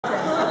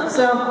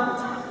So,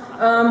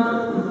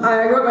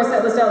 I wrote my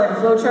set list out like a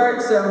flow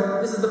chart, so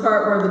this is the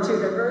part where the two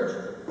diverge.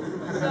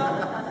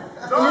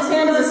 So, in this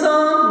hand is a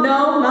song.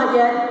 No, not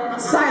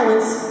yet.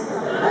 Silence.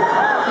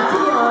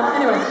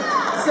 Anyway,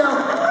 so,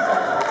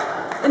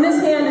 in this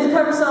hand is a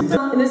cover song.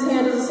 In this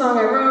hand is a song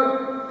I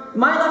wrote.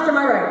 My left or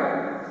my right?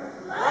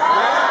 My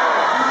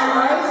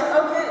right?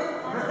 Okay.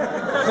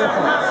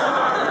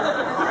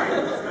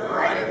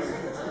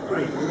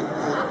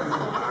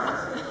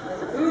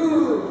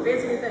 Ooh,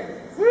 fancy new thing.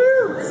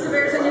 This is a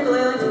baritone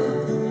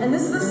ukulele, and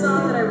this is a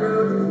song that I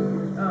wrote.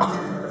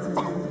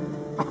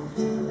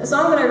 A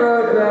song that I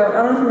wrote about,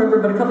 I don't know if you remember,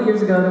 but a couple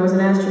years ago there was an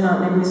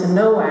astronaut named Lisa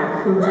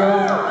Nowak who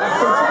drove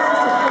from Texas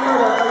to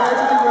Florida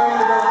allegedly wearing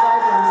adult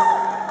diapers.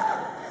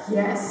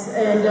 Yes,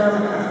 and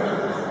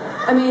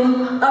I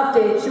mean,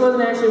 update, she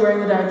wasn't actually wearing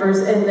the diapers,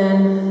 and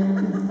then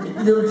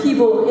the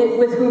people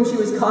with whom she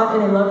was caught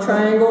in a love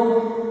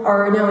triangle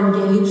are now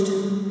engaged.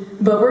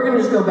 But we're going to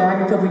just go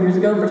back a couple years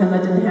ago and pretend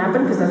that didn't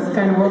happen, because that's the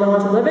kind of world I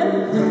want to live in.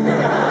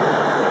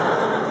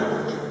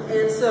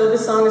 And so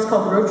this song is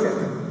called Road Trip.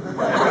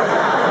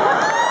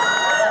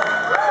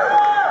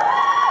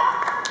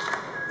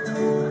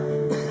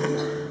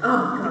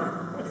 Oh, God.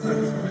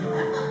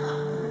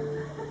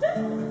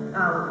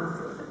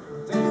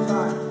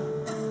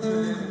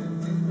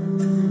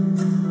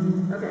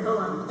 Okay, hold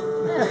on.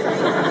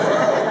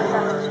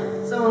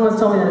 Someone once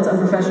told me that it's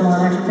unprofessional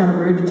and actually kind of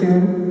rude to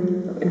tune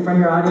in front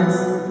of your audience.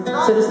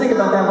 So just think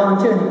about that while I'm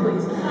tuning,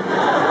 please.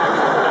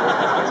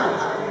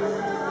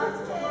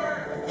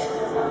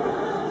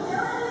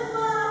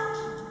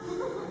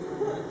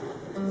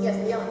 Yes,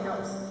 the yelling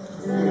helps.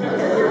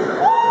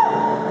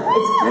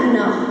 It's good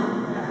enough.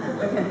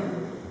 Okay.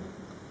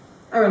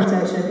 I run a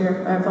tight ship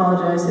here. I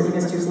apologize if it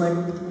gets too slick.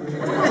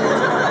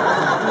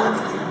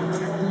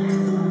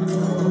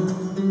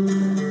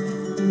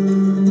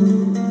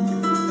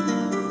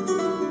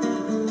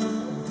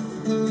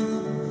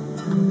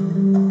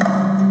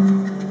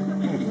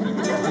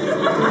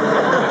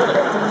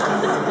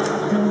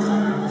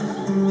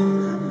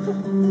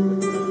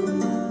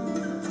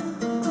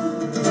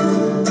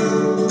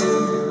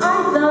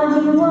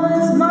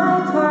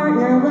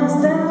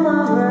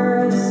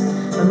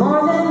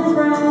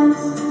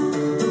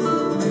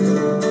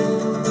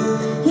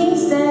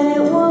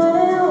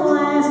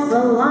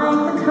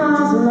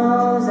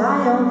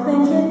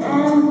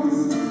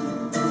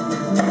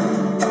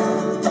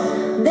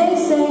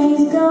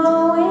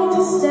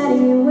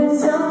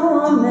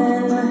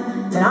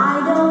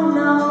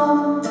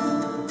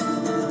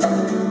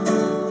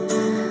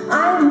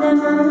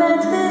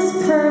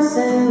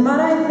 But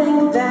I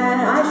think that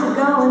I should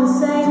go and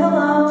say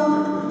hello.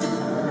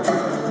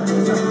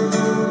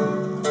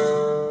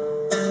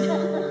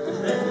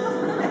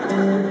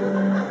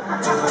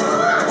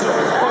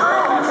 I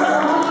wish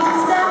he'd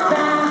step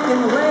back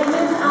and weigh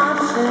his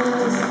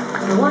options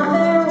and what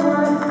they're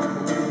worth.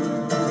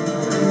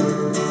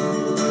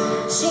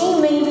 She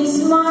may be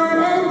smart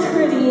and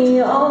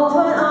pretty, oh,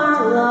 but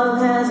our love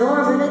has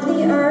orbited the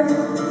earth.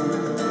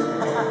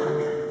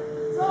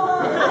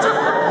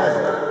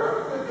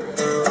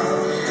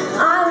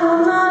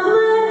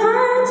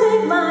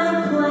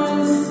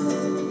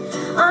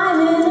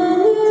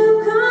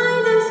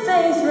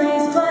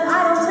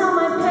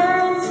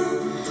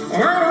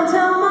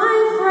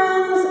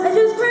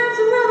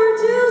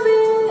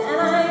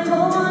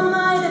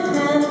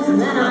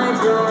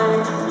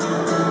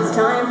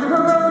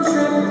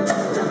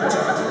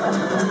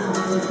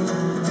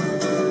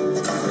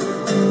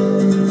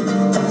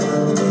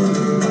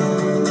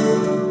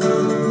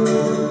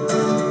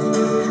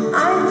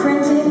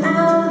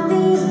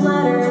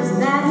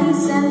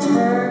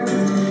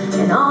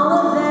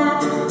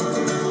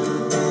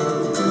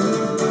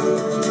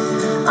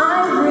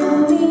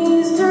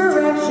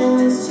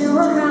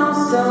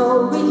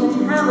 So we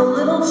can have a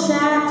little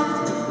chat.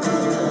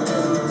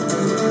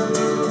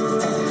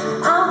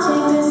 I'll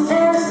take this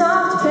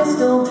airsoft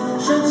pistol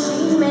should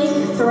she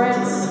make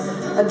threats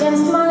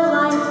against my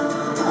life.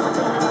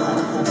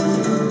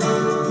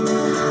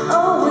 A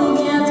wig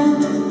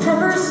and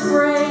pepper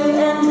spray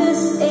and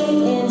this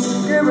 8-inch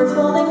Gerber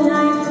folding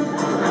knife.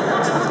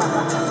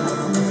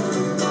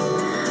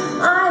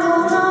 I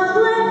will not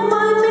let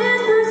my man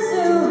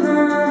pursue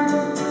her.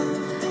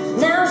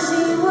 Now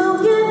she will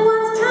get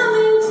what's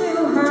coming to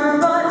her,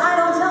 but I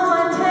don't tell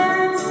my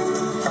parents,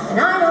 and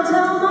I don't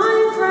tell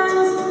my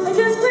friends. I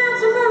just grab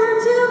some rubber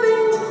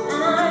tubing,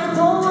 and I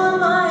pull on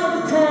my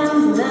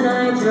pens, and then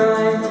I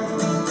drive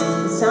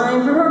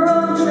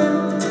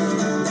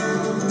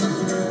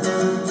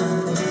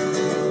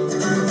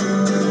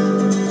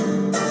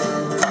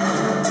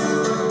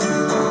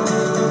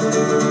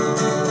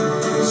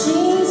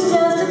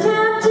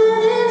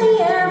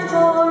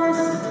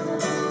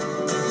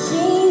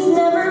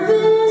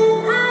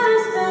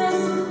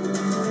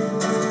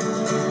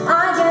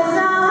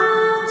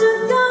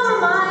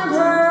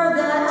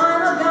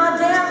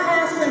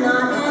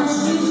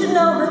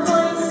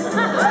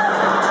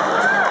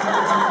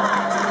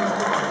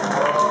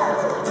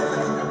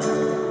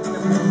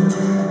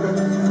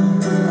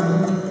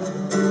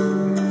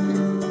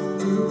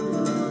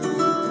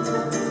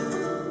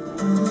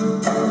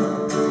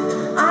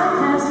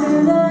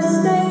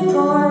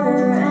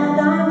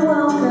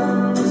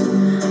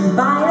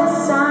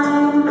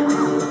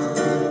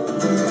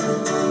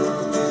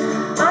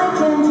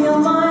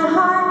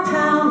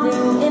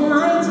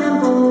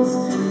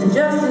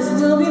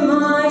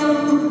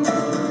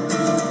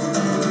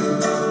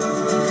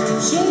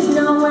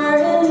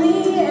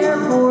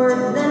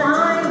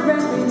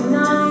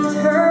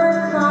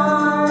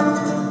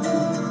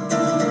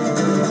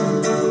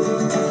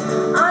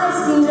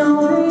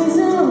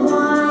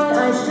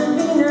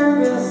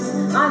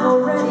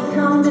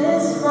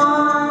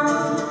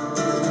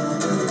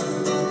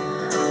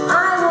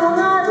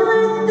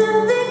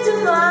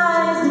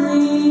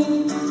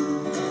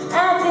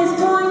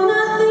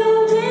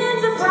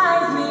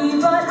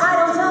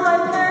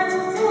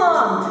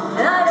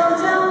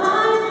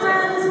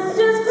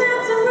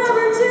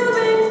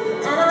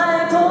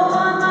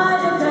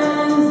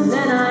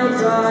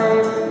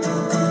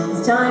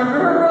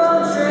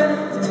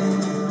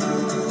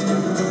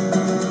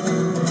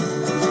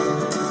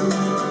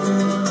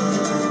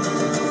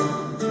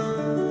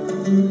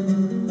Thank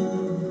you.